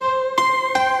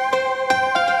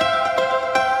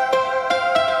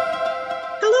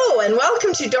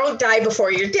welcome to Don't Die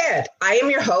Before You're Dead. I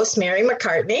am your host, Mary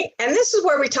McCartney, and this is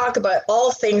where we talk about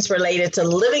all things related to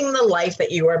living the life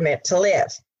that you are meant to live.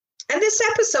 And this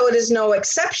episode is no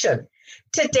exception.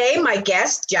 Today, my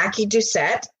guest, Jackie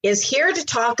Doucette, is here to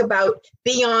talk about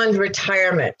beyond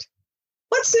retirement.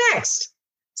 What's next?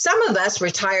 Some of us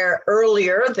retire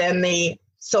earlier than the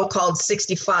so-called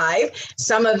 65.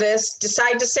 Some of us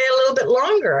decide to stay a little bit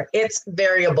longer. It's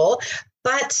variable,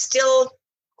 but still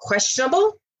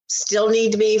questionable, still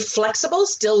need to be flexible,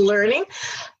 still learning.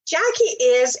 Jackie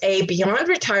is a beyond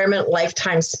retirement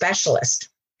lifetime specialist,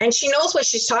 and she knows what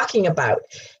she's talking about.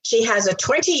 She has a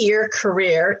 20-year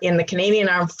career in the Canadian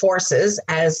Armed Forces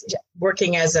as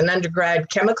working as an undergrad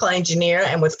chemical engineer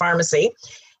and with pharmacy,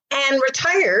 and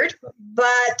retired,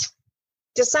 but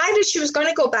decided she was going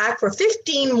to go back for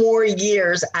 15 more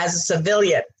years as a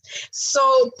civilian.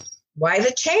 So why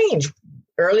the change?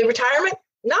 Early retirement?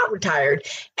 Not retired.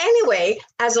 Anyway,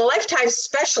 as a lifetime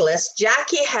specialist,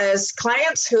 Jackie has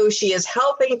clients who she is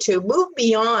helping to move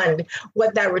beyond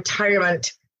what that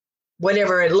retirement,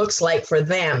 whatever it looks like for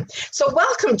them. So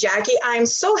welcome, Jackie. I'm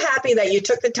so happy that you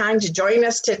took the time to join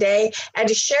us today and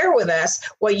to share with us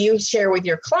what you share with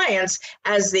your clients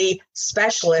as the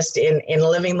specialist in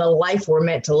living the life we're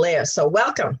meant to live. So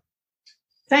welcome.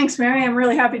 Thanks, Mary. I'm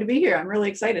really happy to be here. I'm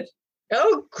really excited.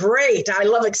 Oh, great. I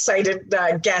love excited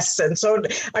guests, and so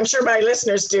I'm sure my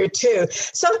listeners do too.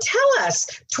 So tell us,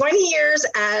 20 years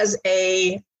as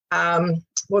a,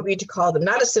 what would you call them?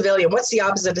 Not a civilian. What's the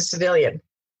opposite of civilian?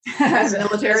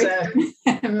 Military.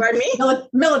 Pardon me?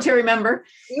 Military member.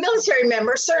 Military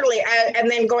member, certainly. And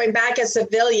then going back as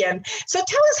civilian. So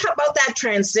tell us about that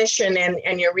transition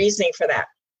and your reasoning for that.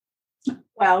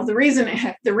 Well, the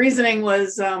reasoning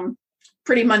was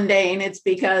pretty mundane. It's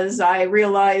because I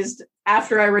realized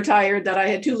after I retired that I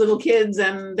had two little kids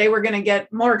and they were going to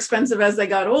get more expensive as they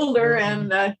got older,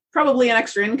 and probably an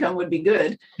extra income would be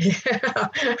good.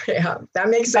 Yeah, that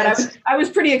makes sense. But I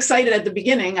was pretty excited at the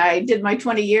beginning. I did my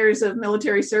 20 years of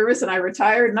military service and I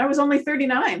retired and I was only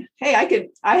 39. Hey,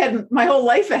 I had my whole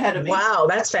life ahead of me. Wow,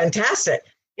 that's fantastic.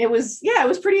 It was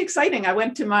pretty exciting. I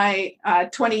went to my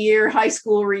 20-year high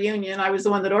school reunion. I was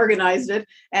the one that organized it.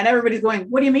 And everybody's going,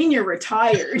 what do you mean you're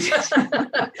retired?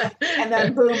 And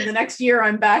then boom, the next year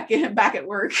I'm back at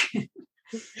work.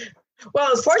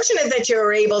 Well, it's fortunate that you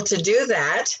were able to do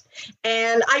that.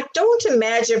 And I don't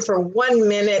imagine for 1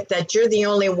 minute that you're the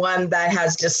only one that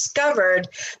has discovered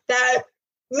that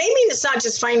maybe it's not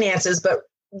just finances, but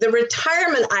the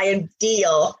retirement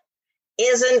ideal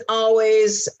isn't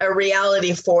always a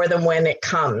reality for them when it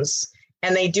comes,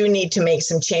 and they do need to make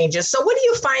some changes. So what are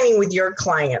you finding with your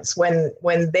clients when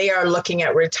they are looking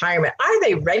at retirement? Are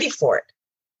they ready for it?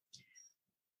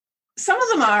 Some of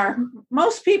them are.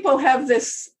 Most people have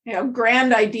this,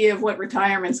 grand idea of what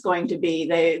retirement's going to be.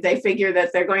 They figure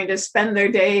that they're going to spend their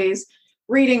days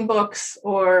reading books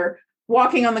or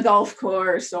walking on the golf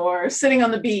course or sitting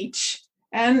on the beach.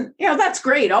 And, that's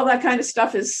great. All that kind of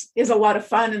stuff is a lot of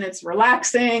fun and it's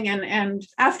relaxing. And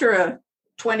after a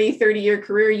 20, 30-year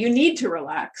career, you need to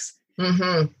relax. Mm-hmm,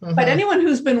 mm-hmm. But anyone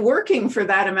who's been working for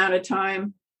that amount of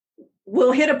time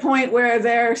will hit a point where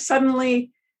they're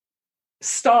suddenly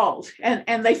stalled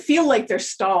and they feel like they're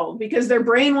stalled because their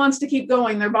brain wants to keep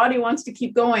going. Their body wants to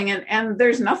keep going and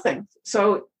there's nothing.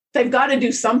 So they've got to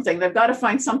do something. They've got to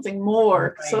find something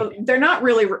more. Right. So they're not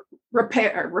really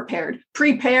prepared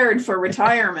for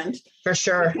retirement. For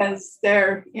sure. Because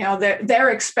they're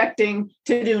expecting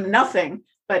to do nothing,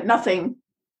 but nothing,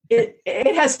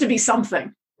 it has to be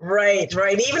something. Right.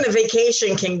 Even a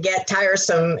vacation can get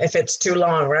tiresome if it's too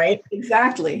long, right?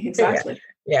 Exactly.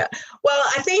 Yeah. Well,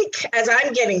 I think as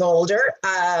I'm getting older,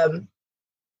 and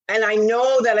I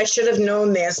know that I should have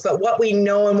known this, but what we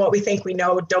know and what we think we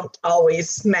know don't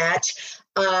always match.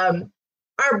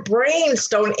 Our brains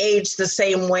don't age the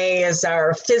same way as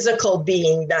our physical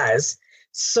being does.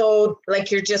 So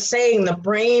like you're just saying, the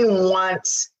brain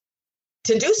wants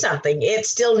to do something. It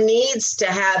still needs to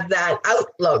have that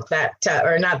outlook, that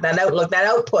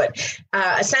output,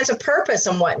 a sense of purpose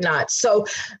and whatnot. So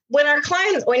when your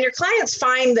clients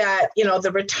find that,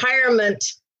 the retirement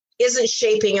isn't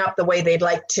shaping up the way they'd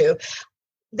like to,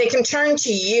 they can turn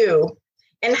to you.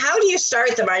 And how do you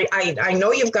start them? I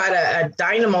know you've got a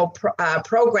Dynamo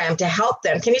program to help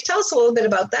them. Can you tell us a little bit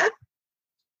about that?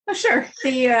 Oh, sure.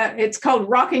 It's called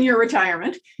Rocking Your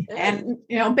Retirement. And,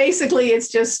 basically it's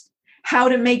just how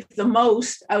to make the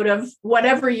most out of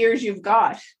whatever years you've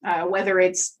got, whether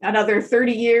it's another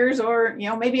 30 years or,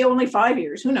 maybe only 5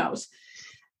 years, who knows?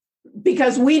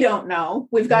 Because we don't know,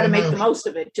 we've got to make the most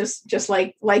of it. Just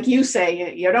like you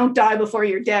say, you don't die before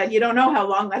you're dead. You don't know how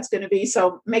long that's going to be.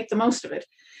 So make the most of it.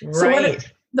 Right.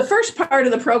 the first part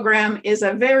of the program is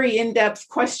a very in-depth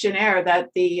questionnaire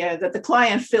that the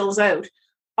client fills out,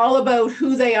 all about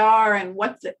who they are and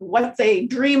what they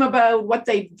dream about, what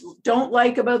they don't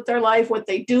like about their life, what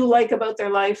they do like about their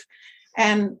life.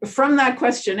 And from that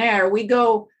questionnaire, we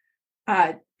go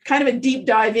kind of a deep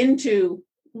dive into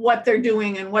what they're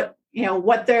doing and what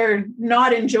they're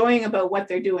not enjoying about what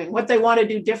they're doing, what they want to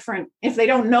do different. If they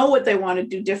don't know what they want to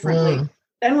do differently,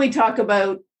 then we talk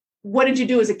about, what did you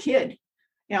do as a kid?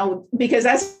 Because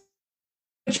that's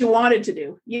what you wanted to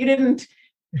do. You didn't,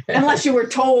 unless you were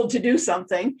told to do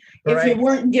something. If Right. you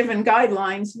weren't given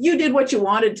guidelines, you did what you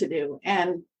wanted to do.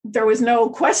 And there was no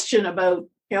question about,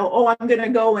 I'm going to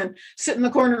go and sit in the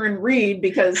corner and read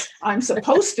because I'm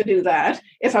supposed to do that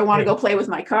if I want to go play with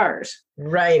my cars.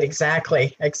 Right.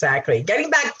 Exactly. Getting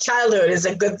back to childhood is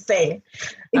a good thing.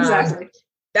 Exactly.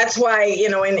 That's why,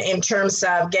 in terms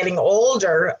of getting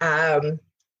older,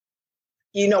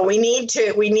 we need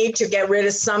to get rid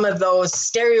of some of those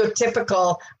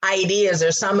stereotypical ideas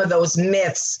or some of those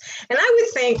myths. And I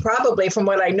would think, probably from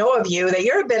what I know of you, that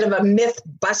you're a bit of a myth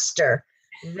buster,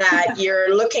 that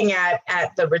you're looking at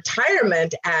the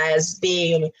retirement as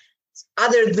being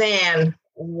other than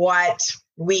what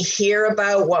we hear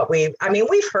about,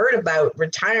 we've heard about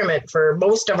retirement for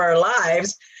most of our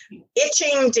lives,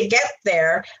 itching to get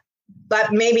there,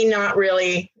 but maybe not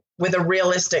really with a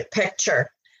realistic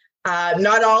picture.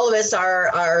 Not all of us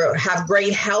have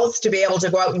great health to be able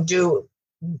to go out and do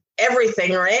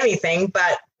everything or anything,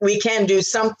 but we can do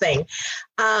something.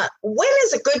 When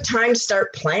is a good time to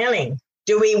start planning?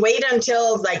 Do we wait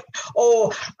until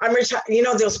I'm retiring?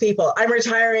 Those people, I'm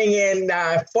retiring in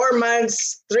 4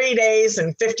 months, 3 days,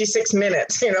 and 56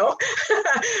 minutes,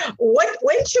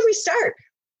 when should we start?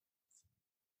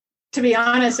 To be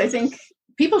honest, I think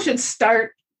people should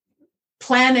start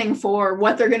planning for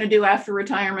what they're going to do after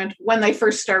retirement when they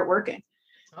first start working.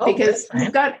 Because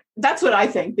that's what I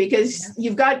think, because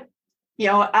you've got,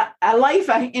 a life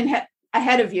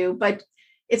ahead of you, but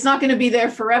it's not going to be there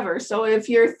forever. So if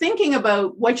you're thinking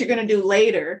about what you're going to do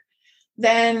later,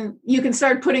 then you can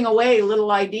start putting away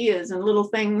little ideas and little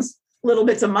things, little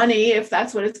bits of money, if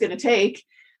that's what it's going to take.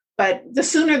 But the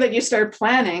sooner that you start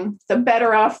planning, the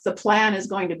better off the plan is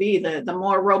going to be, the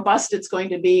more robust it's going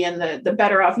to be, and the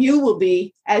better off you will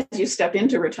be as you step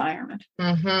into retirement.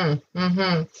 Mm-hmm,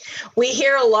 mm-hmm. We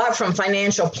hear a lot from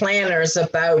financial planners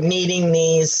about needing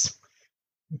these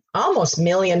almost $1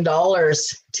 million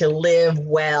to live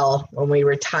well when we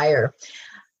retire.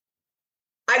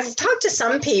 I've talked to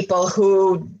some people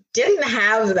who didn't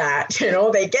have that.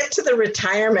 They get to the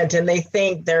retirement and they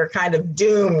think they're kind of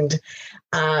doomed.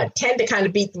 Tend to kind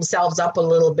of beat themselves up a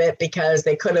little bit because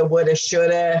they coulda, woulda,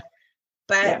 shoulda.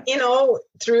 But,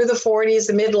 through the 40s,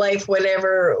 the midlife,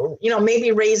 whatever,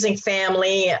 maybe raising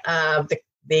family,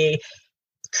 the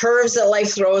curves that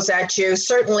life throws at you,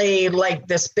 certainly like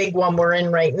this big one we're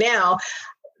in right now,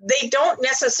 they don't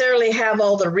necessarily have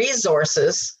all the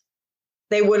resources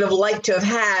they would have liked to have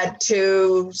had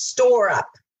to store up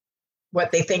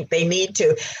what they think they need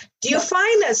to. Do you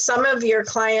find that some of your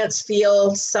clients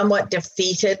feel somewhat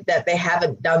defeated that they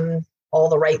haven't done all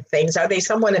the right things? Are they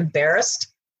somewhat embarrassed?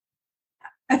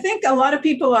 I think a lot of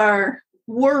people are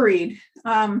worried.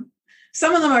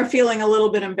 Some of them are feeling a little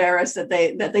bit embarrassed that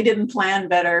they didn't plan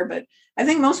better, but I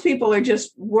think most people are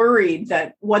just worried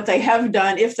that what they have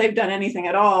done, if they've done anything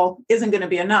at all, isn't going to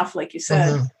be enough, like you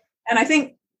said. Mm-hmm. And I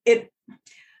think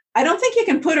I don't think you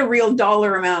can put a real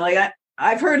dollar amount. Like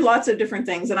I've heard lots of different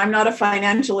things, and I'm not a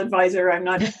financial advisor. I'm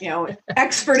not,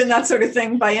 expert in that sort of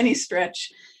thing by any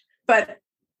stretch. But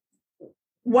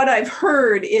what I've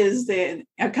heard is a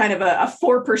kind of a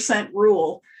 4%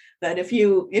 rule, that if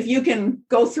you can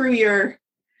go through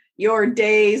your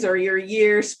days or your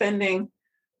year spending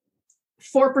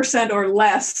 4% or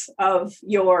less of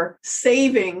your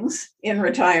savings in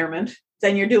retirement,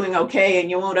 then you're doing okay and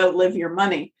you won't outlive your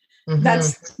money. Mm-hmm.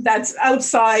 That's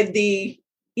outside the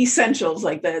essentials,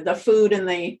 like the food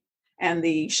and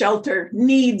the shelter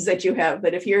needs that you have.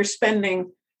 But if you're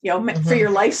spending, mm-hmm. for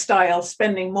your lifestyle,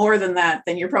 spending more than that,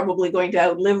 then you're probably going to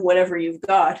outlive whatever you've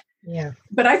got. Yeah.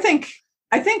 But I think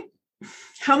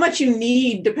how much you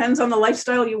need depends on the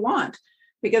lifestyle you want,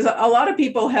 because a lot of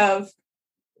people have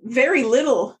very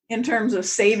little in terms of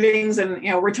savings and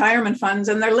retirement funds,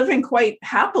 and they're living quite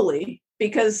happily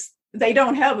because they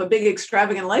don't have a big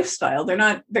extravagant lifestyle. They're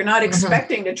not mm-hmm.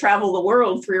 expecting to travel the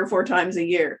world 3 or 4 times a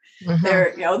year.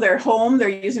 Mm-hmm. They're home, they're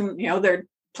using, they're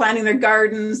planting their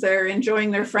gardens, they're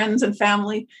enjoying their friends and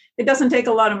family. It doesn't take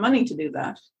a lot of money to do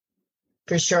that.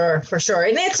 For sure.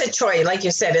 And it's a choice. Like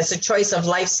you said, it's a choice of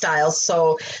lifestyle.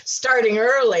 So starting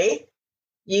early,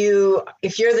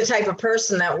 if you're the type of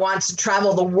person that wants to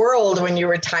travel the world when you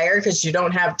retire because you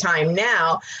don't have time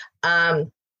now,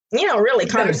 really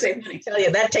You better save money. Tell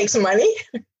you that takes money.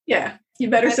 Yeah, you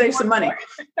better save some money.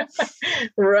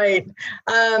 Right.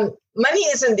 Money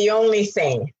isn't the only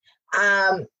thing.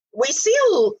 We see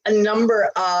a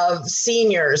number of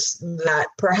seniors that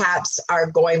perhaps are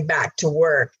going back to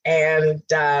work, and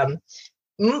a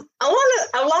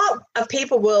lot of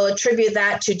people will attribute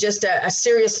that to just a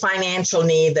serious financial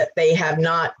need that they have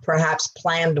not perhaps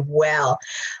planned well.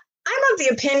 I'm of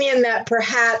the opinion that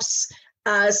perhaps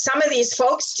some of these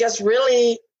folks just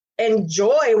really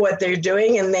enjoy what they're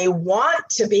doing and they want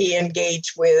to be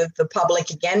engaged with the public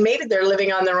again. Maybe they're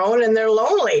living on their own and they're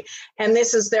lonely, and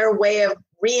this is their way of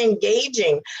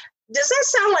re-engaging. Does that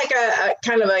sound like a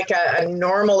kind of like a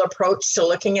normal approach to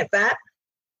looking at that?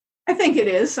 I think it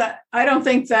is. I don't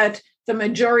think that the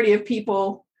majority of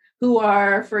people who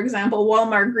are, for example,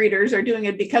 Walmart greeters are doing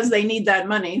it because they need that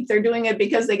money. They're doing it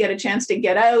because they get a chance to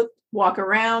get out, walk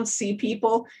around, see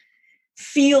people,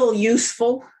 feel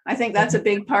useful. I think that's a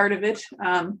big part of it.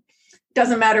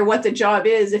 Doesn't matter what the job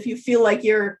is. If you feel like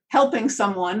you're helping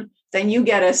someone, then you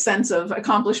get a sense of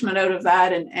accomplishment out of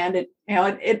that. And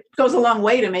it goes a long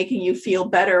way to making you feel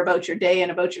better about your day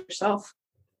and about yourself.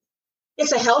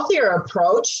 It's a healthier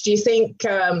approach. Do you think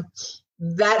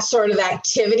that sort of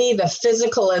activity, the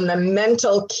physical and the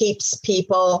mental, keeps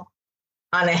people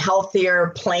on a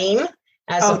healthier plane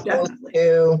as opposed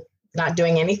to not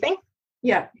doing anything?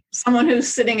 Yeah. Someone who's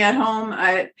sitting at home,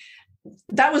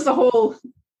 that was the whole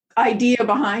idea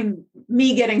behind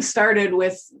me getting started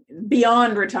with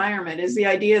Beyond Retirement, is the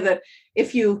idea that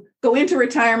if you go into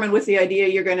retirement with the idea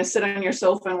you're going to sit on your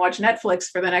sofa and watch Netflix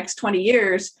for the next 20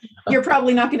 years, you're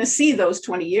probably not going to see those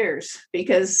 20 years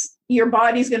because your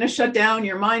body's going to shut down,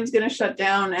 your mind's going to shut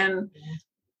down, and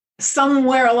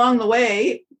somewhere along the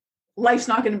way, life's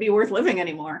not going to be worth living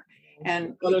anymore.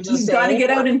 And you've got to get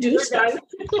out and do stuff.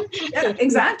 Yeah,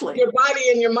 exactly. Your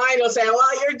body and your mind will say,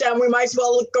 well, you're done. We might as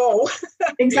well go.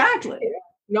 Exactly.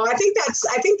 No, I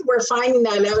think we're finding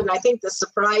that out. And I think the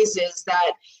surprise is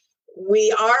that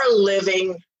we are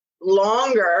living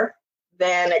longer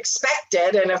than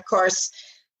expected. And of course,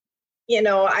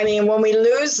 when we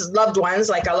lose loved ones,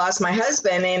 like I lost my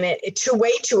husband, and it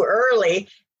way too early,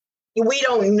 we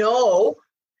don't know,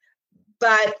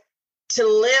 but to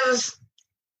live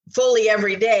fully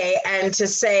every day and to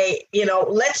say,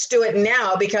 let's do it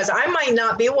now, because I might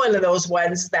not be one of those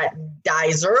ones that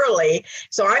dies early.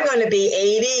 So I'm going to be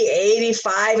 80,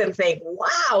 85 and think,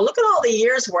 wow, look at all the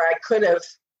years where I could have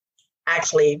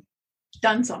actually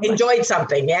done something, enjoyed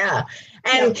something. Yeah.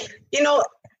 And,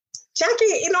 Jackie,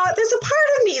 there's a part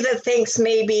of me that thinks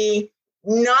maybe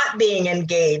not being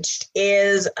engaged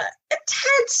is a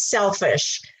tad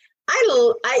selfish.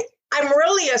 I'm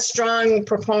really a strong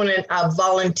proponent of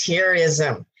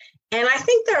volunteerism. And I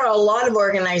think there are a lot of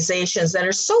organizations that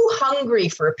are so hungry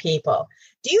for people.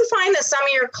 Do you find that some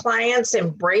of your clients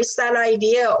embrace that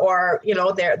idea, or,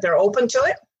 they're open to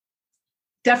it?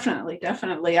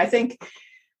 Definitely. I think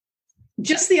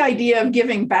just the idea of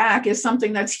giving back is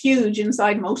something that's huge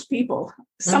inside most people.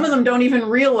 Some of them don't even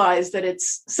realize that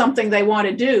it's something they want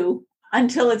to do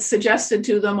until it's suggested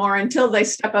to them, or until they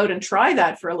step out and try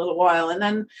that for a little while. And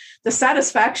then the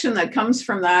satisfaction that comes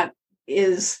from that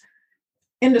is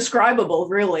indescribable,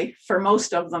 really, for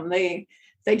most of them. They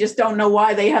just don't know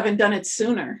why they haven't done it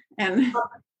sooner. And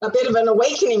a bit of an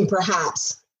awakening,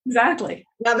 perhaps. Exactly.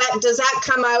 Now, does that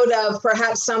come out of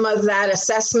perhaps some of that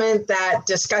assessment, that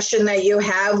discussion that you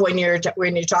have when you're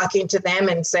talking to them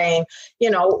and saying,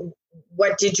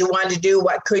 what did you want to do?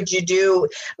 What could you do?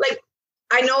 Like,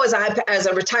 I know as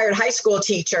a retired high school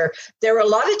teacher, there were a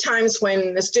lot of times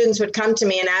when the students would come to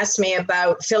me and ask me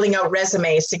about filling out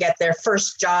resumes to get their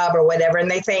first job or whatever. And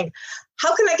they think,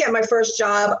 how can I get my first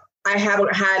job? I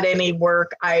haven't had any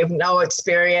work. I have no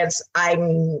experience.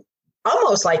 I'm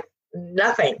almost like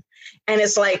nothing. And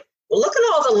it's like, look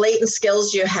at all the latent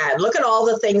skills you had. Look at all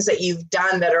the things that you've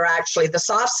done that are actually the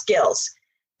soft skills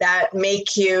that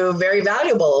make you very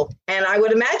valuable. And I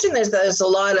would imagine there's a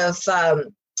lot of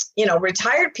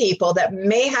retired people that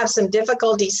may have some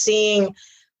difficulty seeing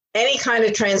any kind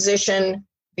of transition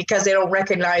because they don't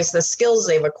recognize the skills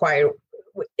they've acquired.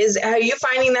 Are you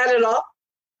finding that at all?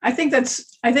 I think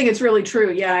it's really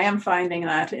true. Yeah, I am finding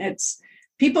that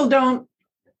people don't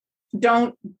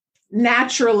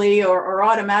naturally or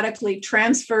automatically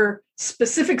transfer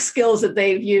specific skills that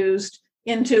they've used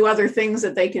into other things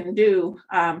that they can do.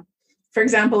 For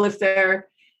example, if they're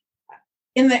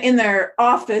in their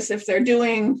office, if they're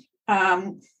doing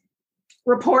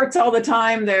reports all the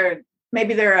time, they're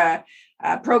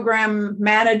program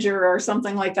manager or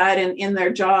something like that in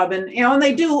their job. And, and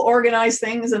they do organize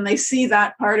things and they see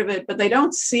that part of it, but they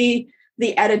don't see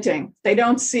the editing. They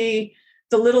don't see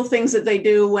the little things that they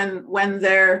do when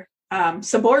their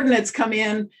subordinates come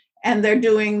in and they're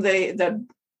doing the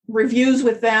reviews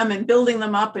with them and building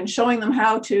them up and showing them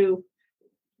how to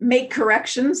make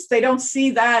corrections. They don't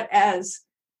see that as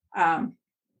a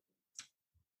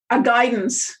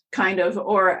guidance kind of,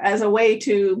 or as a way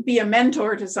to be a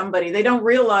mentor to somebody. They don't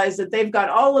realize that they've got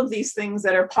all of these things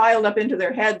that are piled up into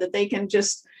their head that they can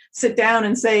just sit down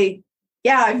and say,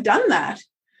 yeah, I've done that,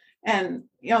 and,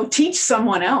 teach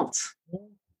someone else.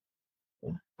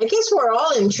 I guess we're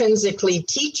all intrinsically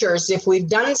teachers. If we've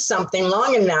done something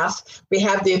long enough, we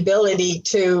have the ability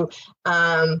to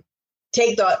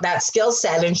take that skill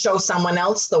set and show someone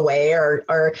else the way,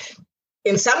 or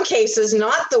in some cases,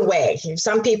 not the way.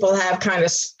 Some people have kind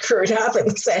of screwed up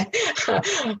and said,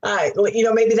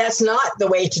 maybe that's not the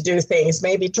way to do things.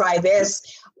 Maybe try this.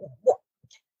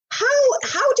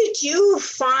 How did you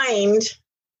find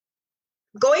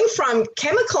going from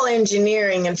chemical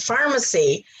engineering and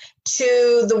pharmacy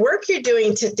to the work you're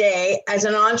doing today as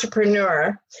an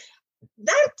entrepreneur?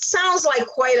 That sounds like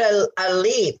quite a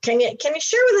leap. Can you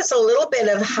share with us a little bit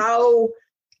of how?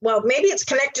 Well, maybe it's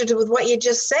connected with what you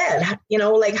just said.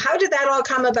 How did that all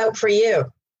come about for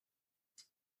you?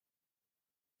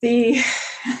 The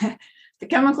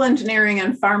chemical engineering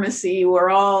and pharmacy were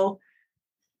all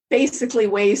basically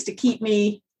ways to keep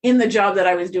me in the job that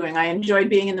I was doing. I enjoyed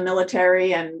being in the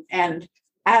military, and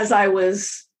as I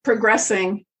was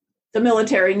progressing, the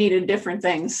military needed different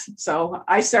things. So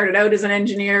I started out as an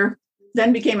engineer,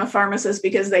 then became a pharmacist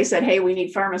because they said, hey, we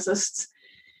need pharmacists.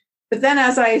 But then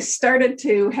as I started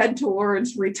to head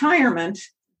towards retirement,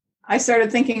 I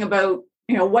started thinking about,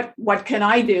 what can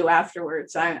I do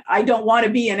afterwards? I don't want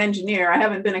to be an engineer. I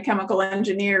haven't been a chemical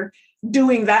engineer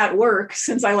doing that work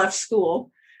since I left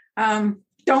school.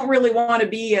 Don't really want to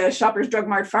be a Shoppers Drug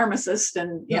Mart pharmacist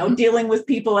and, dealing with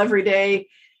people every day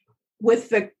with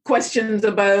the questions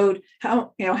about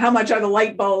how much are the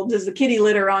light bulbs? Is the kitty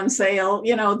litter on sale?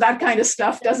 That kind of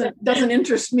stuff doesn't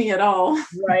interest me at all.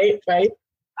 Right.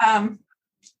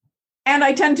 And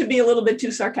I tend to be a little bit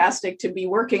too sarcastic to be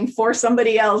working for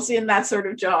somebody else in that sort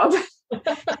of job.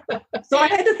 So I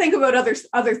had to think about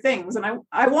other things. And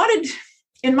I wanted,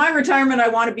 in my retirement, I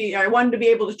wanted to be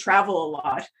able to travel a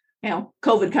lot.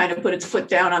 COVID kind of put its foot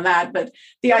down on that. But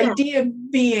the idea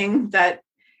being that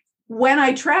when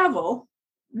I travel,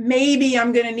 maybe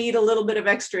I'm going to need a little bit of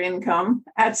extra income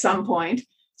at some point.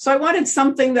 So I wanted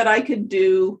something that I could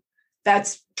do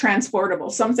that's transportable,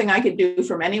 something I could do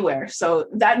from anywhere. So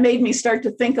that made me start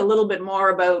to think a little bit more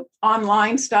about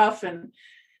online stuff. And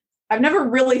I've never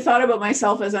really thought about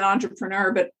myself as an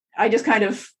entrepreneur, but I just kind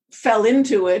of fell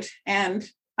into it, and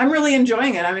I'm really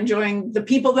enjoying it. I'm enjoying the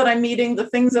people that I'm meeting, the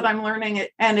things that I'm learning,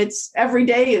 and it's every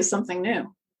day is something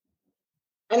new.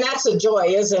 And that's a joy,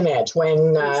 isn't it?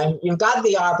 When you've got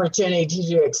the opportunity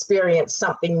to experience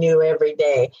something new every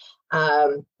day.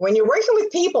 When you're working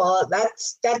with people,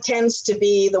 that tends to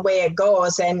be the way it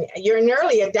goes. And you're an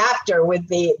early adapter with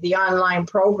the online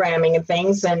programming and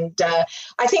things. And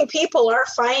I think people are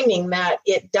finding that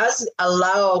it does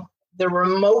allow the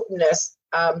remote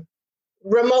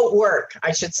work,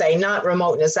 I should say, not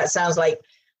remoteness. That sounds like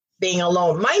being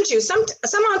alone. Mind you, some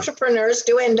entrepreneurs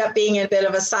do end up being in a bit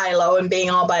of a silo and being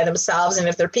all by themselves. And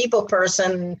if they're people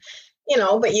person,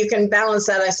 but you can balance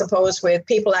that, I suppose, with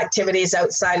people activities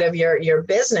outside of your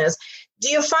business. Do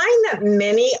you find that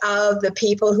many of the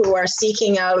people who are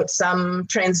seeking out some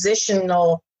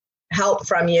transitional help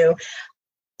from you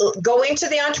go into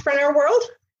the entrepreneur world?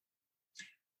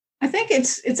 I think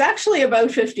it's actually about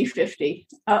 50-50.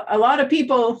 A lot of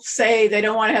people say they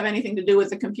don't want to have anything to do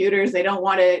with the computers. They don't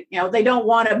want to, they don't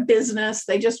want a business.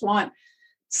 They just want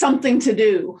something to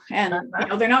do. And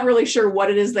they're not really sure what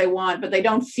it is they want, but they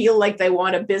don't feel like they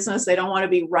want a business. They don't want to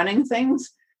be running things.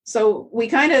 So we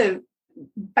kind of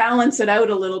balance it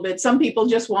out a little bit. Some people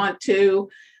just want to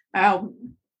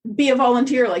be a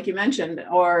volunteer, like you mentioned,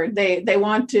 or they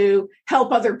want to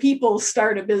help other people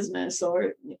start a business,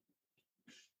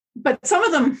 but some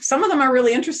of them are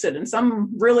really interested, and some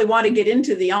really want to get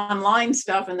into the online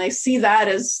stuff, and they see that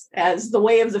as the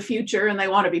way of the future, and they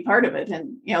want to be part of it.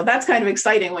 And that's kind of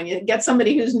exciting when you get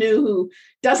somebody who's new, who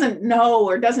doesn't know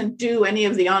or doesn't do any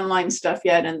of the online stuff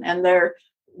yet, and they're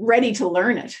ready to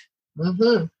learn it.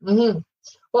 Mm-hmm. Mm-hmm.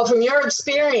 Well, from your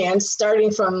experience,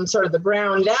 starting from sort of the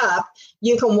ground up,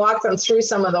 you can walk them through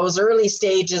some of those early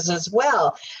stages as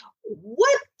well.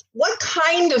 What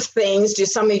kind of things do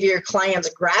some of your clients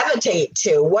gravitate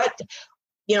to?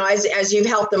 as you've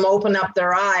helped them open up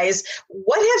their eyes,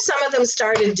 what have some of them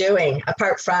started doing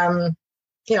apart from,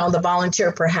 the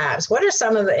volunteer perhaps? What are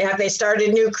have they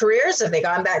started new careers? Have they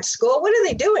gone back to school? What are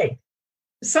they doing?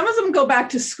 Some of them go back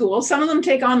to school. Some of them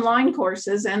take online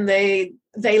courses, and they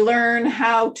learn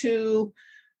how to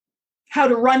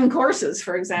run courses,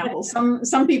 for example.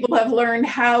 Some people have learned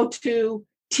how to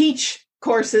teach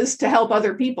courses to help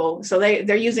other people. So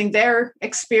they're using their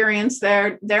experience,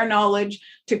 their knowledge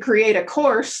to create a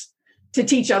course to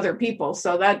teach other people.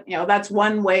 So that, that's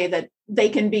one way that they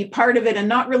can be part of it and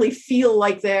not really feel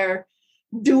like they're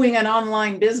doing an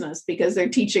online business, because they're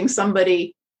teaching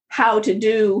somebody how to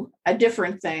do a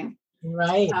different thing.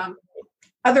 Right.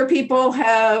 Other people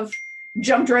have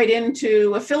jumped right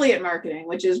into affiliate marketing,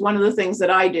 which is one of the things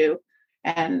that I do.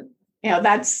 And,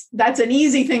 that's an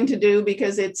easy thing to do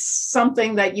because it's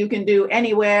something that you can do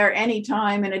anywhere,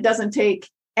 anytime, and it doesn't take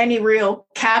any real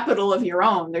capital of your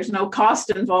own. There's no cost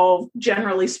involved,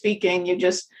 generally speaking. You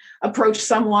just approach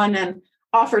someone and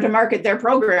offer to market their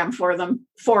program for them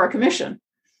for a commission.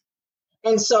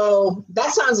 And so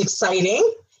that sounds exciting.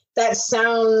 That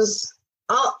sounds,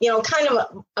 kind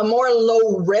of a more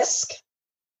low risk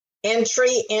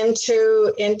entry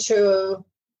into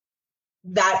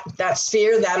that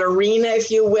sphere, that arena, if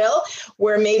you will,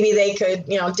 where maybe they could,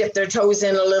 dip their toes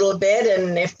in a little bit.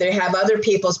 And if they have other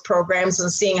people's programs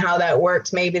and seeing how that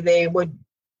works, maybe they would,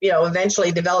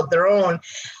 eventually develop their own.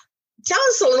 Tell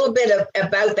us a little bit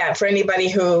about that for anybody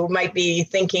who might be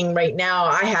thinking right now,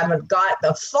 I haven't got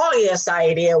the foggiest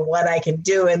idea what I can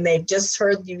do. And they just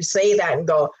heard you say that and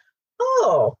go,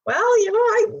 oh,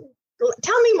 well,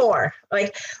 tell me more.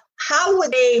 Like, how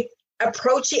would they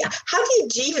approach it? How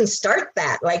did you even start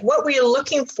that? Like, what were you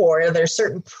looking for? Are there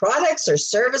certain products or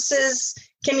services?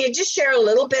 Can you just share a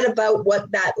little bit about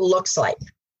what that looks like?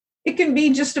 It can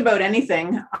be just about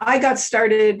anything. I got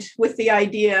started with the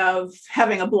idea of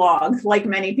having a blog, like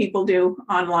many people do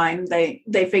online. They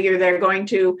figure they're going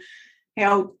to,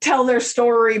 tell their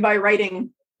story by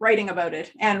writing about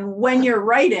it. And when you're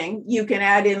writing, you can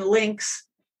add in links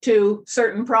to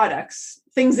certain products,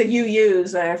 things that you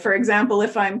use. For example,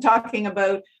 if I'm talking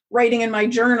about writing in my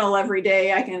journal every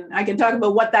day, I can talk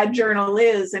about what that journal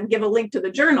is and give a link to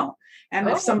the journal. And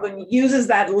if someone uses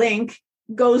that link,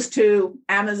 goes to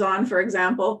Amazon, for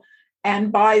example,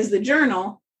 and buys the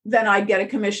journal, then I'd get a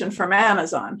commission from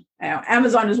Amazon.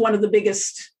 Amazon is one of the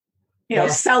biggest,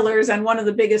 sellers, and one of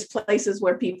the biggest places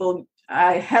where people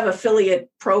have affiliate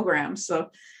programs. So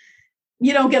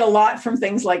you don't get a lot from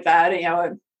things like that,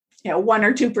 1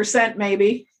 or 2%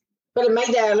 maybe. But it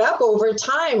might add up over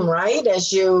time, right?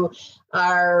 As you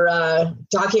are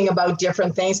talking about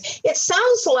different things. It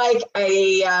sounds like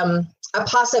a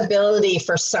possibility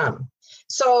for some.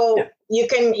 So you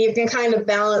can kind of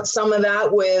balance some of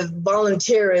that with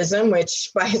volunteerism, which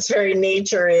by its very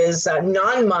nature is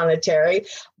non-monetary,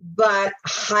 but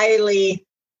highly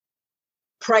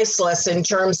priceless in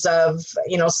terms of,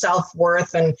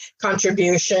 self-worth and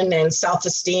contribution and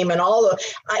self-esteem and all of.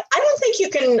 I don't think you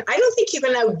can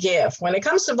outgive. When it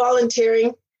comes to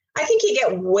volunteering, I think you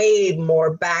get way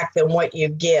more back than what you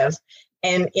give.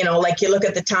 And, like you look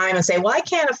at the time and say, well, I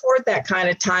can't afford that kind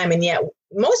of time. And yet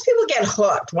most people get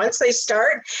hooked once they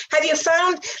start. Have you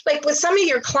found, like with some of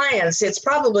your clients, it's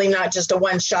probably not just a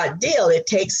one-shot deal. It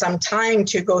takes some time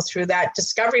to go through that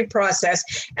discovery process.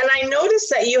 And I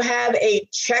noticed that you have a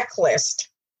checklist.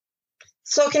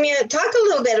 So can you talk a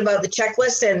little bit about the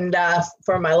checklist? And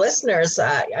for my listeners,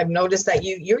 I've noticed that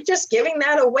you're just giving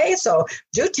that away. So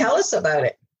do tell us about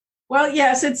it. Well,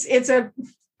 yes, it's a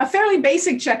fairly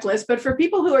basic checklist, but for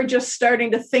people who are just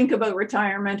starting to think about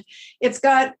retirement, it's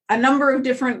got a number of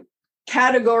different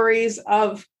categories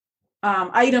of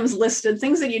items listed,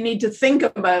 things that you need to think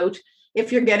about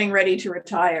if you're getting ready to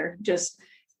retire. Just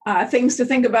things to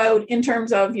think about in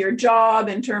terms of your job,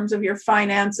 in terms of your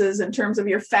finances, in terms of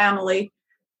your family,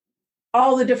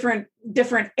 all the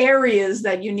different areas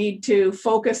that you need to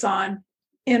focus on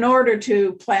in order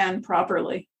to plan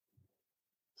properly.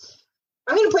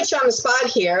 I'm going to put you on the spot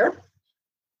here.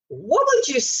 What would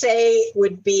you say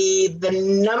would be the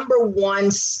number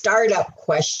one startup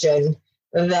question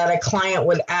that a client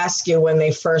would ask you when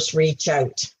they first reach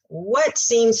out? What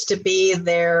seems to be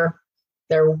their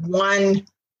one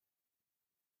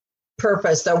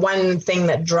purpose, the one thing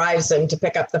that drives them to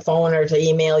pick up the phone or to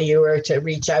email you or to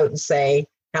reach out and say,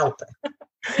 help?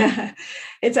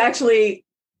 It's actually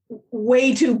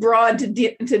way too broad to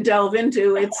delve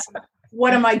into. It's,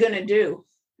 what am I going to do?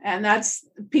 And that's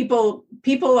people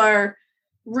are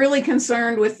really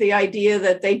concerned with the idea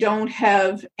that they don't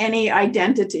have any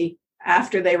identity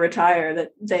after they retire,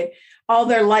 that they all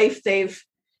their life they've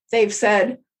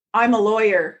said, I'm a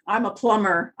lawyer, I'm a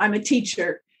plumber, I'm a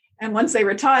teacher. And once they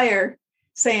retire,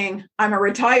 saying, I'm a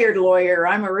retired lawyer,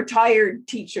 I'm a retired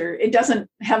teacher, it doesn't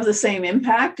have the same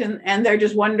impact. And they're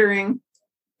just wondering,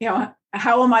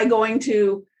 how am I going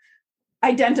to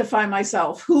identify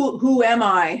myself? Who am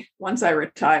I once I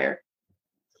retire?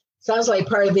 Sounds like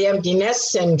part of the empty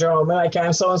nest syndrome, like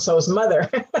I'm so-and-so's mother.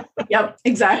 Yep,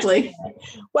 exactly.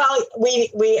 Well,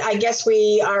 I guess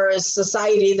we are a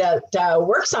society that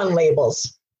works on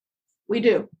labels. We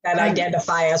do. That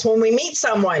identify us. When we meet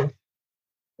someone,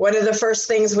 what are the first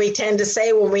things we tend to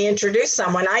say when we introduce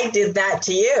someone? I did that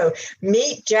to you.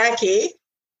 Meet Jackie,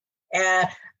 has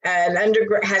an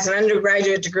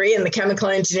undergraduate degree in the chemical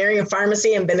engineering and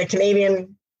pharmacy, and been a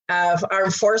Canadian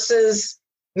Armed Forces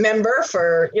member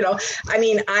for,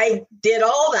 I did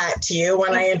all that to you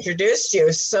when I introduced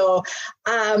you. So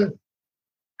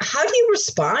how do you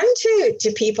respond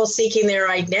to people seeking their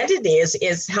identity?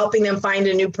 Is helping them find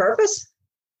a new purpose?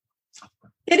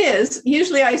 It is.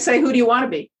 Usually I say, who do you want to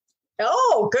be?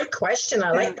 Oh, good question.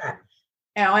 I like that.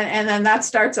 And then that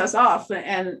starts us off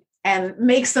and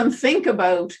makes them think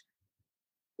about,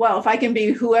 well, if I can be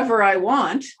whoever I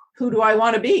want, who do I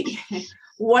want to be?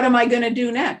 What am I going to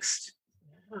do next?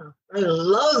 I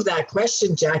love that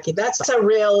question, Jackie. That's a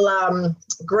real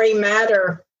gray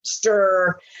matter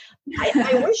stirrer.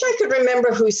 I wish I could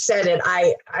remember who said it.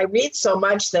 I read so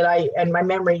much that and my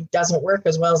memory doesn't work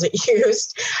as well as it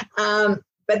used.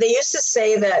 But they used to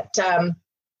say that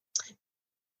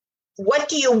what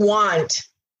do you want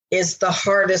is the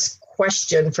hardest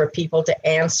question for people to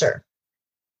answer.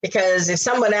 Because if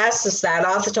someone asks us that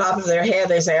off the top of their head,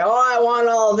 they say, oh, I want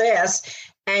all this.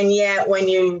 And yet when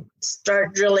you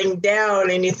start drilling down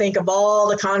and you think of all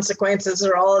the consequences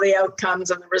or all the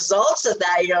outcomes and the results of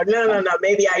that, you go, no,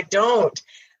 maybe I don't.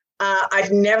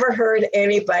 I've never heard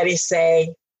anybody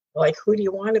say, like, who do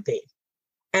you want to be?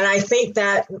 And I think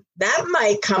that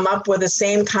might come up with the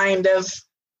same kind of,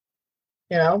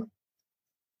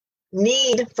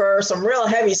 need for some real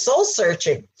heavy soul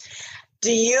searching.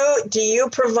 Do you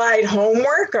provide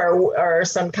homework or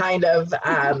some kind of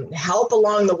help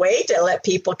along the way to let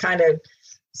people kind of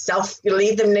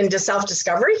lead them into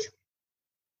self-discovery?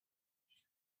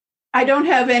 I don't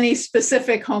have any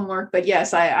specific homework, but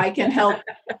yes, I can help,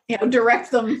 direct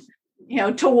them,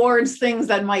 towards things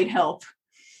that might help.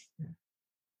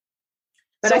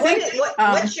 But so I think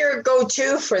what's your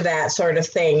go-to for that sort of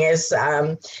thing is,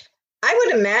 I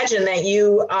would imagine that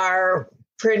you are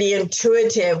pretty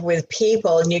intuitive with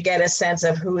people and you get a sense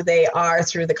of who they are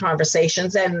through the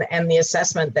conversations and the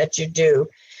assessment that you do.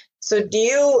 So do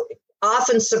you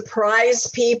often surprise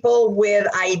people with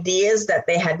ideas that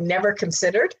they had never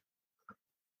considered?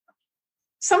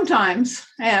 Sometimes,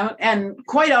 and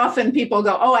quite often people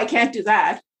go, oh, I can't do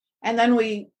that. And then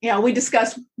we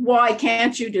discuss, why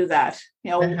can't you do that?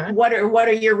 What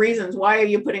are your reasons? Why are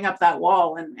you putting up that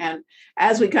wall? And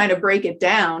as we kind of break it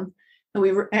down,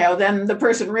 then the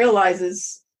person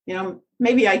realizes,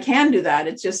 maybe I can do that.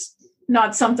 It's just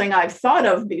not something I've thought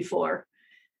of before.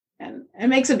 And it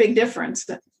makes a big difference.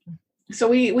 So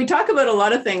we talk about a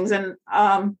lot of things. And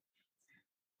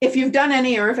if you've done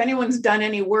if anyone's done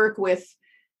any work with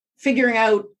figuring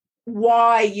out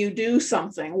why you do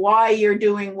something, why you're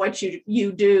doing what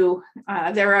you do,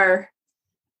 there are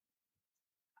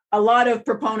a lot of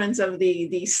proponents of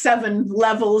the 7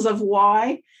 levels of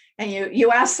why. And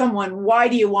you ask someone, why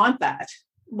do you want that?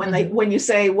 When you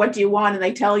say, what do you want? And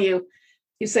they tell you,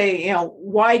 you say,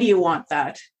 why do you want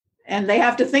that? And they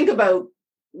have to think about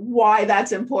why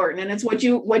that's important. And it's what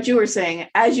you were saying,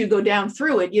 as you go down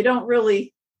through it, you don't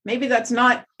really, maybe that's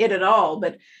not it at all,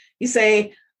 but you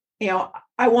say,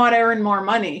 I want to earn more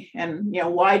money. And,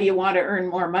 why do you want to earn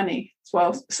more money?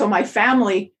 Well, so my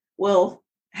family will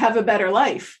have a better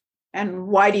life. And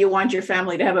why do you want your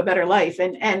family to have a better life?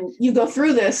 And you go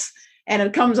through this and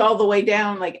it comes all the way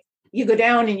down. Like you go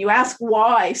down and you ask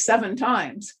why 7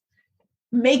 times,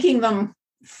 making them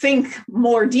think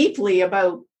more deeply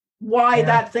about why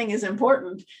that thing is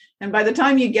important. And by the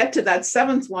time you get to that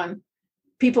 7th one,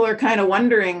 people are kind of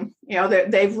wondering,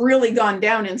 they've really gone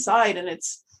down inside, and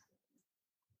it's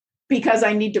because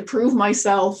I need to prove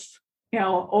myself,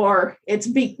 or it's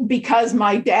because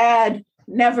my dad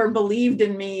never believed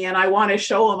in me and I want to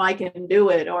show him I can do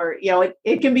it. Or,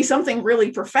 it can be something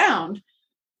really profound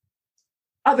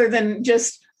other than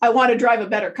just, I want to drive a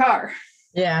better car.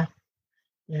 Yeah.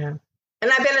 Yeah.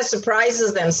 And I've been as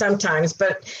surprises then sometimes,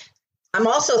 but I'm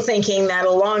also thinking that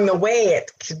along the way,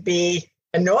 it could be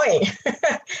annoying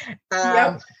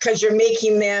because you're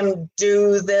making them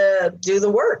do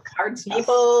the work. Hard stuff.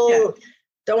 People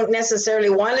don't necessarily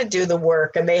want to do the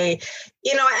work, and they,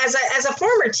 as a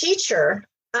former teacher,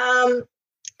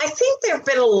 I think there have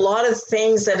been a lot of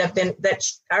things that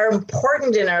are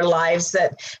important in our lives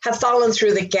that have fallen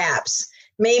through the gaps.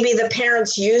 Maybe the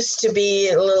parents used to be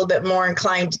a little bit more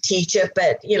inclined to teach it,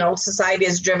 but society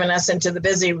has driven us into the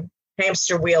busy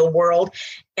hamster wheel world,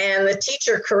 and the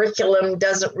teacher curriculum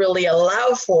doesn't really allow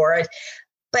for it.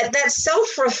 But that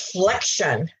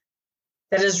self-reflection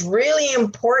that is really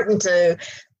important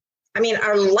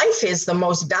our life is the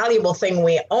most valuable thing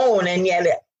we own, and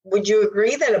yet would you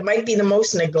agree that it might be the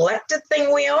most neglected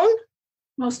thing we own?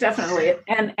 Most definitely.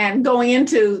 And going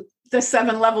into the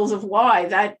 7 levels of why,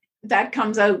 that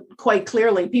comes out quite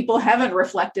clearly. People haven't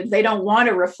reflected. They don't want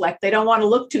to reflect. They don't want to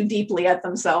look too deeply at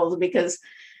themselves, because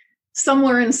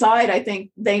somewhere inside, I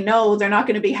think they know they're not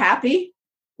going to be happy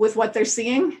with what they're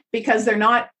seeing, because they're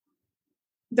not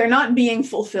being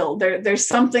fulfilled. There's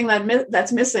something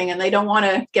that's missing, and they don't want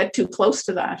to get too close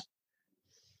to that.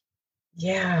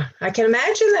 Yeah, I can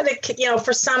imagine that it,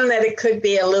 for some that it could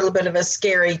be a little bit of a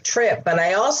scary trip, but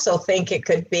I also think it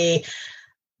could be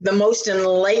the most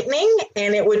enlightening,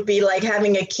 and it would be like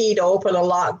having a key to open a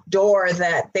locked door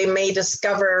that they may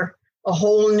discover a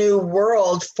whole new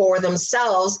world for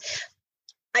themselves.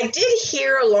 I did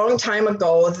hear a long time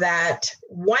ago that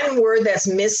one word that's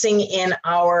missing in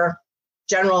our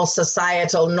general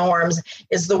societal norms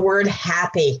is the word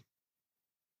happy.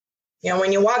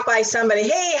 When you walk by somebody,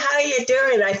 hey, how are you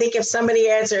doing? I think if somebody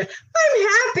answered, I'm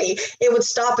happy, it would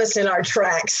stop us in our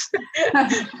tracks.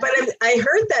 But I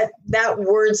heard that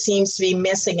word seems to be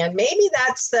missing. And maybe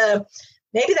that's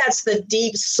the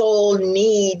deep soul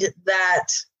need that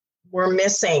we're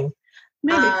missing.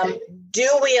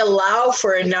 Do we allow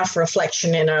for enough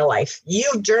reflection in our life?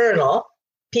 You journal.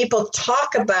 People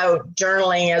talk about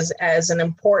journaling as an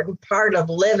important part of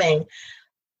living.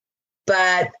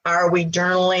 But are we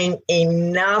journaling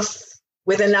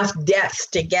with enough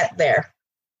depth to get there?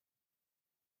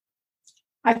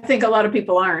 I think a lot of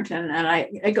people aren't. And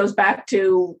it goes back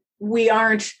to, we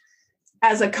aren't,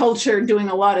 as a culture, doing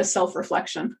a lot of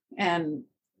self-reflection. And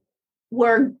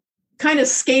we're kind of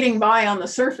skating by on the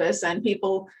surface. And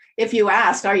people, if you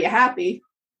ask, are you happy?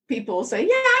 People say,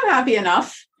 yeah, I'm happy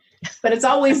enough. But it's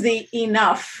always the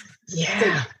enough.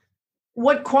 Yeah.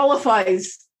 What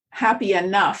qualifies happy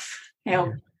enough?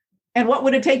 And what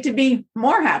would it take to be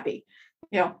more happy?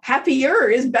 Happier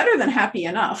is better than happy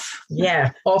enough.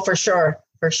 Yeah. Oh, for sure.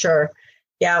 For sure.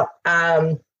 Yeah.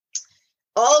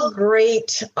 All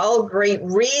great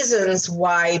reasons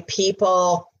why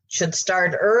people should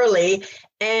start early.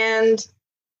 And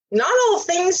not all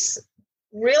things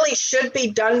really should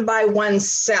be done by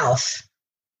oneself,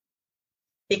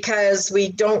 because we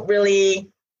don't really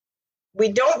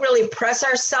press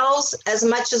ourselves as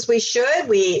much as we should.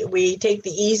 We take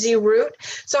the easy route.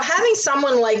 So having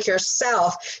someone like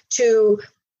yourself to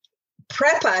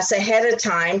prep us ahead of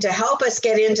time, to help us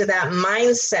get into that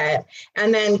mindset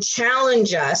and then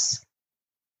challenge us.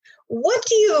 What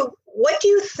do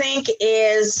you think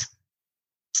is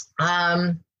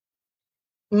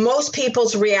most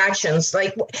people's reactions?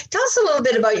 Like, tell us a little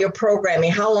bit about your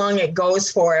programming, how long it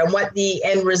goes for, and what the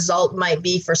end result might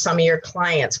be for some of your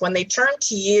clients. When they turn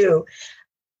to you,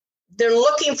 they're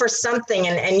looking for something,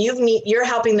 and you're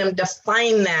helping them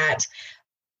define that.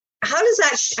 How does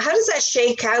that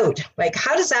shake out? Like,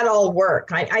 how does that all work?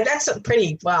 That's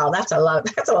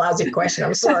a lousy question.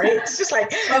 I'm sorry. It's just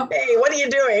like, hey, what are you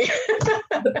doing?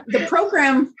 The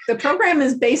program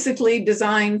is basically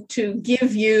designed to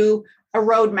give you a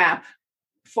roadmap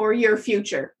for your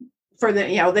future, for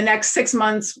the next 6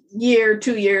 months, year,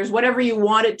 2 years, whatever you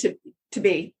want it to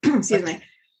be. Excuse me.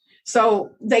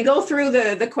 So they go through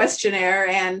the questionnaire,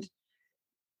 and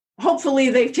hopefully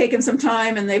they've taken some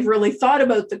time and they've really thought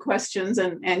about the questions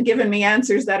and given me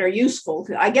answers that are useful.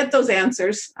 I get those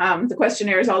answers. The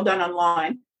questionnaire is all done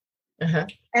online. Uh-huh.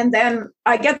 And then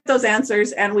I get those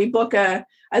answers and we book a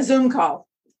Zoom call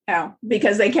now,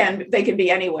 because they can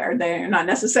be anywhere. They're not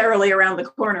necessarily around the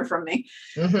corner from me.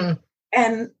 Mm-hmm.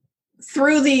 And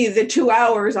through the 2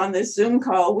 hours on this Zoom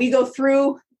call, we go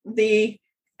through the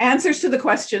answers to the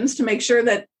questions to make sure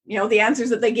that the answers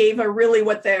that they gave are really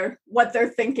what they're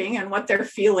thinking and what they're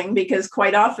feeling, because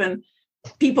quite often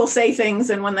people say things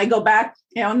and when they go back,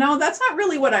 no, that's not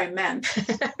really what I meant.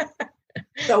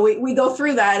 So we go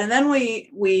through that, and then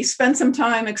we spend some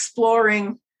time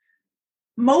exploring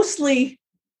mostly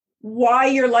why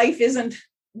your life isn't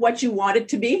what you want it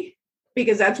to be,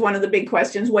 because that's one of the big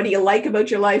questions. What do you like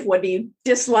about your life? What do you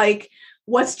dislike?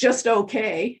 What's just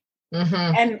okay?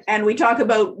 Mm-hmm. And we talk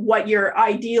about what your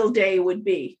ideal day would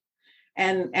be.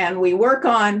 And we work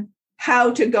on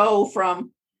how to go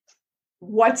from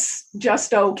what's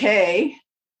just okay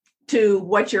to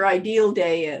what your ideal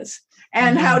day is.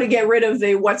 and how to get rid of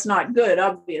the what's not good,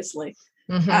 obviously.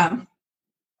 And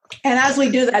as we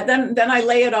do that, then I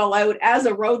lay it all out as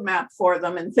a roadmap for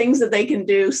them, and things that they can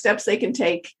do, steps they can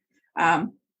take,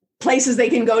 places they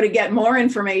can go to get more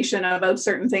information about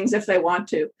certain things if they want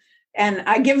to. And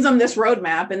I give them this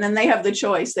roadmap, and then they have the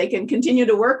choice. They can continue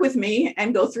to work with me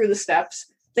and go through the steps.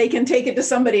 They can take it to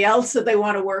somebody else that they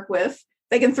want to work with.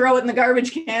 They can throw it in the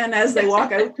garbage can as they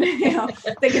walk out.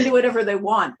 They can do whatever they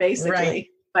want,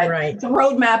 basically. But the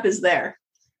roadmap is there.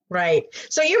 Right.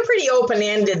 So you're pretty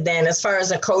open-ended then, as far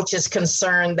as a coach is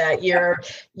concerned, that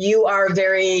you are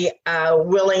very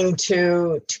willing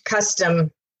to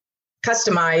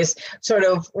customize sort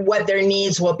of what their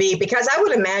needs will be, because I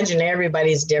would imagine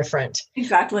everybody's different.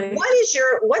 Exactly.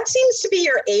 What seems to be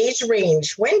your age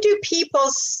range? When do people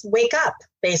wake up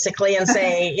basically and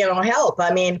say, help?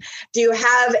 I mean, do you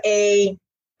have a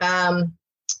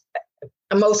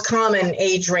most common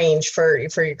age range for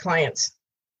your clients?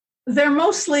 They're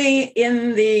mostly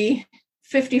in the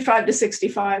 55 to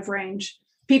 65 range.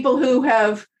 People who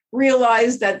have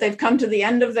realized that they've come to the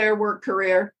end of their work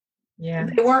career. Yeah.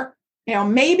 They weren't,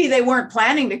 maybe they weren't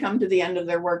planning to come to the end of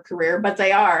their work career, but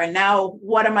they are. And now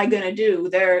what am I going to do?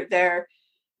 They're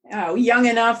young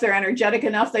enough, they're energetic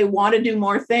enough, they want to do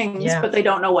more things, but they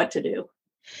don't know what to do.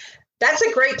 That's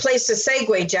a great place to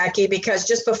segue, Jackie, because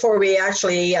just before we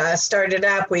actually started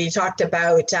up, we talked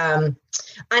about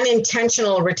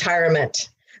unintentional retirement,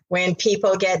 when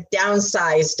people get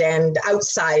downsized and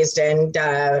outsized, and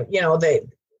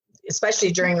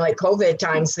especially during like COVID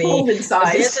times, the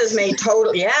business may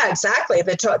exactly.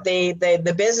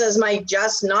 The business might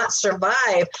just not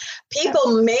survive.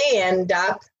 People may end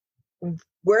up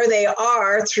where they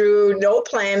are through no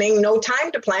planning, no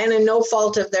time to plan, and no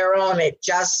fault of their own. It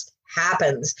just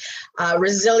happens.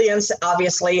 Resilience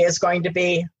obviously is going to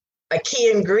be a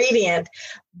key ingredient,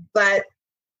 but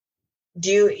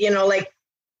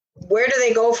where do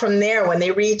they go from there when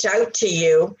they reach out to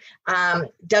you?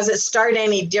 Does it start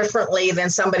any differently than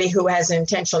somebody who has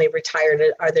intentionally retired?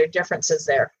 Are there differences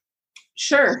there?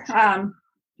 Sure.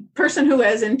 Person who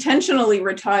has intentionally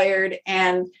retired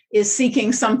and is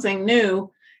seeking something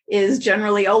new is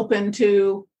generally open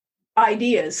to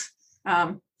ideas.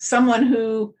 Someone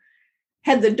who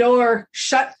had the door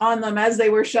shut on them as they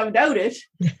were shoved out it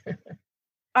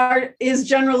is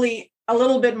generally a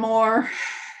little bit more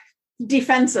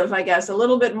defensive, I guess, a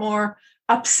little bit more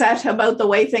upset about the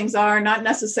way things are, not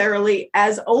necessarily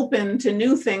as open to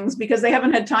new things because they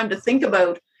haven't had time to think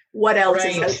about what else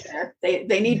is out there.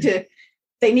 They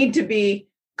need to be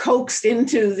coaxed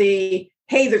into the,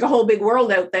 hey, there's a whole big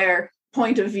world out there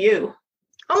point of view.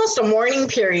 Almost a mourning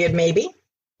period, maybe.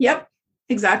 Yep,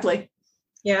 exactly.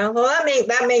 Yeah, well,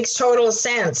 that makes total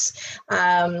sense.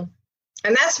 And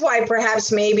that's why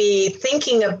perhaps maybe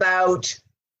thinking about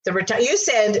the retirement, you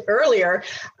said earlier,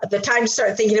 the time to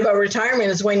start thinking about retirement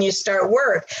is when you start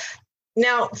work.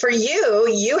 Now, for you,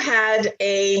 you had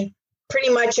pretty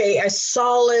much a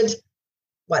solid,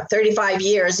 35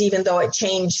 years, even though it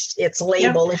changed its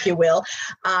label, if you will,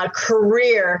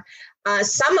 career.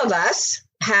 Some of us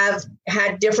have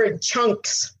had different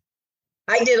chunks.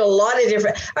 I did a lot of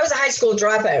I was a high school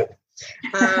dropout.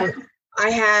 I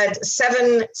had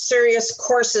 7 serious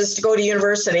courses to go to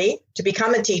university to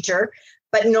become a teacher,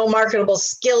 but no marketable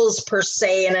skills per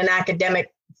se in an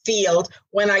academic field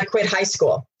when I quit high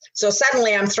school. So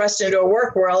suddenly I'm thrust into a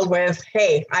work world with,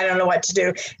 hey, I don't know what to do.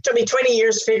 It took me 20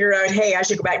 years to figure out, hey, I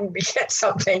should go back and get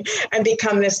something and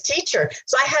become this teacher.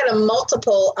 So I had a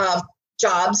multiple of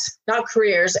jobs, not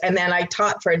careers, and then I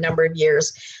taught for a number of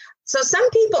years. So some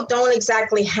people don't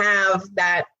exactly have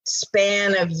that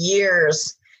span of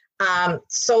years.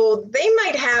 So they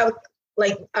might have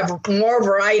like a more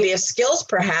variety of skills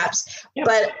perhaps,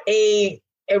 but a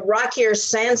rockier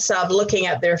sense of looking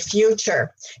at their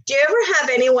future. Do you ever have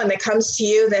anyone that comes to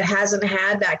you that hasn't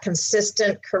had that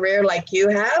consistent career like you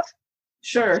have?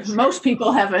 Sure. Most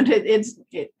people haven't.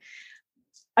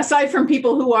 Aside from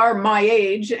people who are my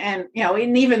age and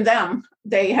even them,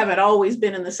 they haven't always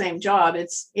been in the same job.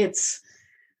 It's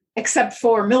except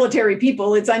for military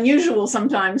people, it's unusual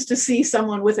sometimes to see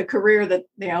someone with a career that,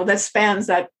 that spans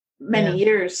that many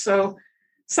years. So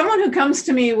someone who comes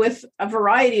to me with a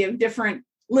variety of different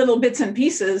little bits and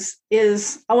pieces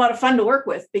is a lot of fun to work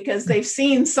with because they've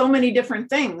seen so many different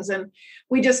things. And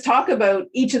we just talk about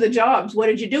each of the jobs. What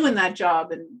did you do in that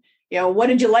job? And, what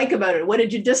did you like about it? What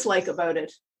did you dislike about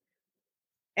it?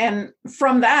 And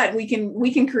from that, we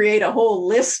can create a whole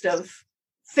list of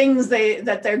things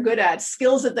that they're good at,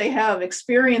 skills that they have,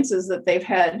 experiences that they've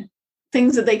had,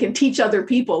 things that they can teach other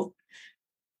people.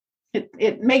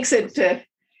 It makes it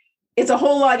it's a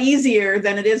whole lot easier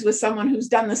than it is with someone who's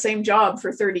done the same job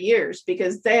for 30 years,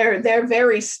 because they're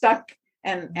very stuck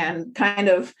and kind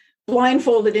of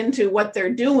blindfolded into what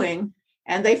they're doing.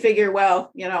 And they figure,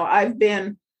 well, I've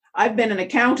been an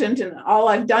accountant and all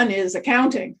I've done is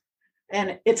accounting.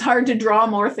 And it's hard to draw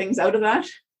more things out of that.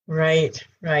 Right.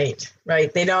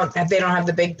 They don't have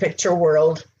the big picture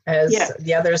world as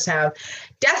the others have.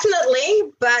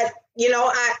 Definitely. But,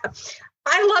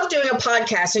 I love doing a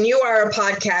podcast, and you are a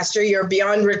podcaster. You're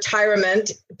Beyond Retirement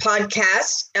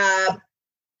podcast. I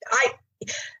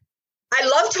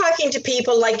love talking to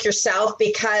people like yourself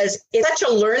because it's such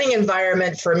a learning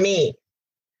environment for me.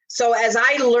 So as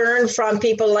I learn from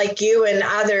people like you and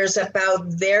others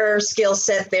about their skill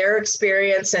set, their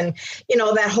experience, and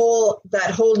that whole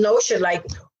notion, like,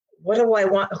 what do I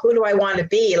want? Who do I want to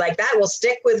be? Like, that will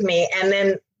stick with me. And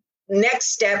then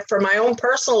next step for my own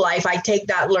personal life, I take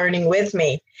that learning with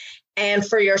me. And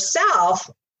for yourself,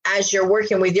 as you're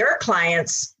working with your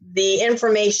clients, the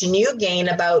information you gain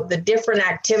about the different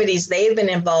activities they've been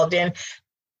involved in,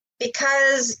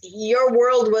 because your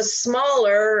world was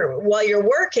smaller while you're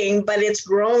working, but it's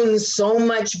grown so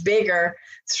much bigger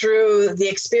through the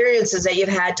experiences that you've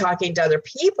had talking to other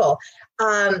people.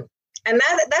 And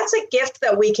that's a gift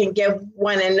that we can give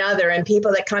one another and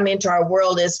people that come into our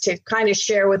world, is to kind of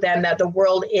share with them that the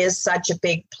world is such a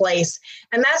big place.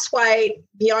 And that's why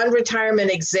Beyond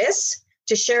Retirement exists,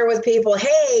 to share with people,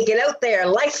 hey, get out there.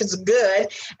 Life is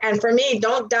good. And for me,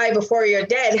 don't die before you're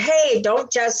dead. Hey,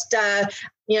 don't just,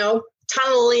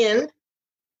 tunnel in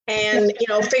and,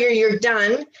 figure you're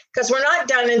done, because we're not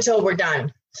done until we're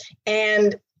done.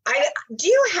 And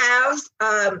you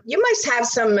must have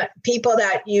some people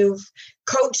that you've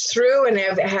coached through and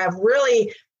have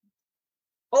really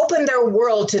opened their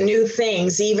world to new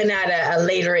things, even at a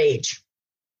later age.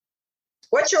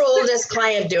 What's your oldest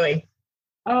client doing?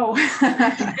 Oh,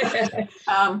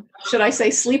 should I say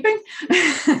sleeping?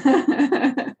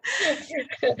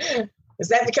 Is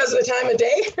that because of the time of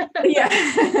day?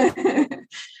 Yeah.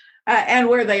 And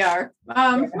where they are.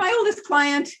 My oldest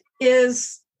client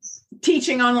is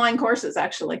teaching online courses,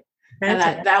 actually.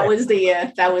 Fantastic. And that was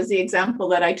the example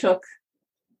that I took.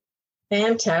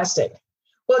 Fantastic.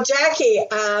 Well, Jackie,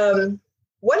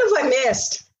 what have I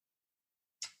missed?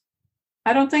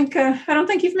 I don't think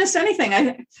you've missed anything.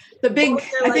 I think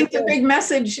the big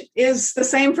message is the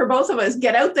same for both of us.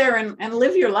 Get out there and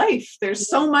live your life. There's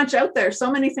so much out there,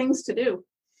 so many things to do.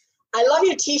 I love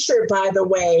your T-shirt, by the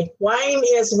way. Wine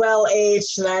is well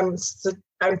aged, and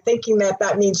I'm thinking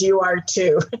that means you are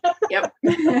too. Yep.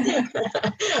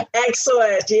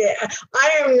 Excellent. Yeah,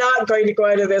 I am not going to go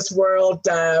out of this world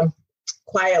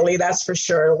quietly. That's for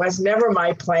sure. It was never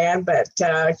my plan, but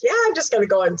I'm just going to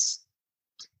go and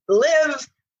live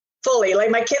fully. Like,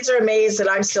 my kids are amazed that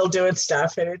I'm still doing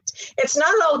stuff, and it's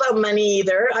not all about money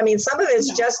either. I mean, some of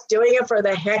it's just doing it for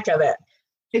the heck of it.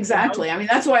 Exactly. I mean,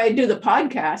 that's why I do the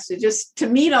podcast, just to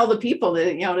meet all the people,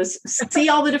 to see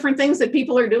all the different things that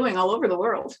people are doing all over the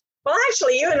world. Well,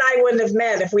 actually, you and I wouldn't have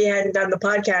met if we hadn't done the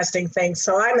podcasting thing.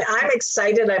 So I'm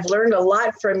excited. I've learned a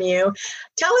lot from you.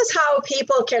 Tell us how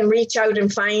people can reach out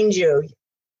and find you.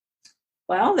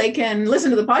 Well, they can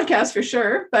listen to the podcast for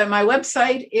sure, but my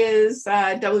website is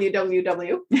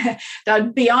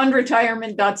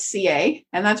www.beyondretirement.ca,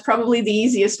 and that's probably the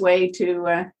easiest way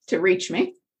to reach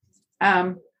me.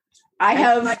 The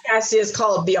podcast is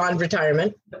called Beyond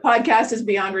Retirement. The podcast is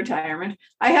Beyond Retirement.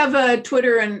 I have a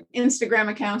Twitter and Instagram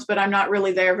accounts, but I'm not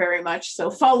really there very much. So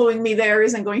following me there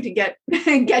isn't going to get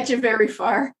you very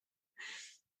far.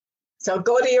 So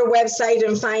go to your website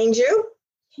and find you.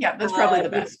 Yeah, that's probably the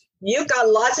best. You've got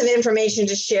lots of information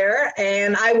to share,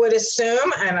 and I would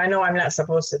assume, and I know I'm not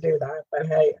supposed to do that, but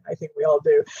hey, I think we all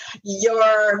do,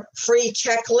 your free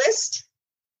checklist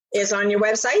is on your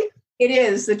website? It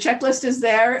is. The checklist is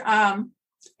there.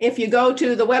 If you go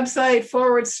to the website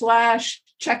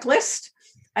 /checklist,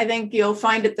 I think you'll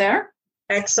find it there.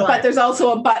 Excellent. But there's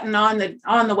also a button on the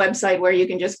website where you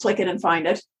can just click it and find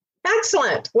it.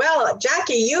 Excellent. Well,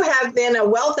 Jackie, you have been a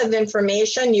wealth of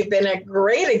information. You've been a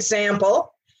great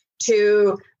example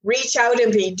to reach out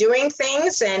and be doing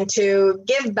things and to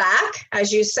give back,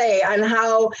 as you say, and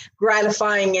how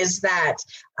gratifying is that?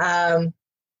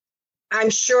 I'm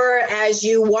sure as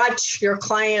you watch your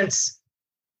clients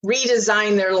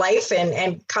redesign their life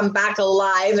and come back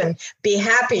alive and be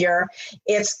happier,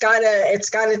 it's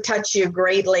gotta touch you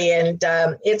greatly. And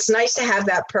it's nice to have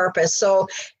that purpose. So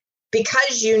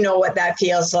because you know what that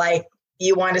feels like,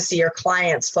 you want to see your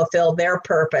clients fulfill their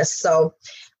purpose. So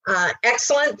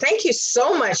Excellent. Thank you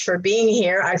so much for being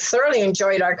here. I thoroughly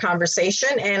enjoyed our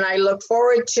conversation, and I look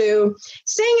forward to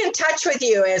staying in touch with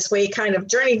you as we kind of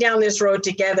journey down this road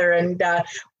together. And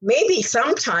maybe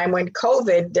sometime when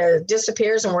COVID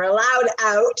disappears and we're allowed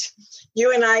out,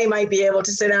 you and I might be able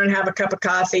to sit down and have a cup of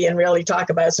coffee and really talk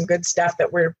about some good stuff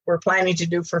that we're planning to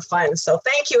do for fun. So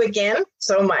thank you again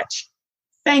so much.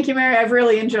 Thank you, Mary. I've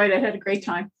really enjoyed it. Had a great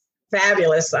time.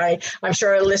 Fabulous. I'm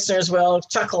sure our listeners will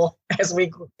chuckle as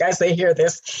they hear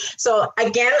this. So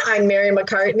again, I'm Mary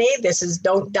McCartney. This is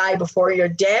Don't Die Before You're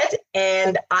Dead.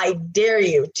 And I dare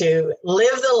you to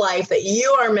live the life that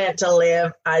you are meant to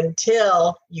live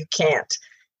until you can't.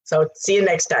 So see you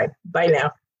next time. Bye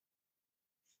now.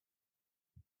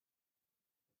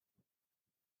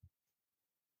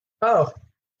 Oh.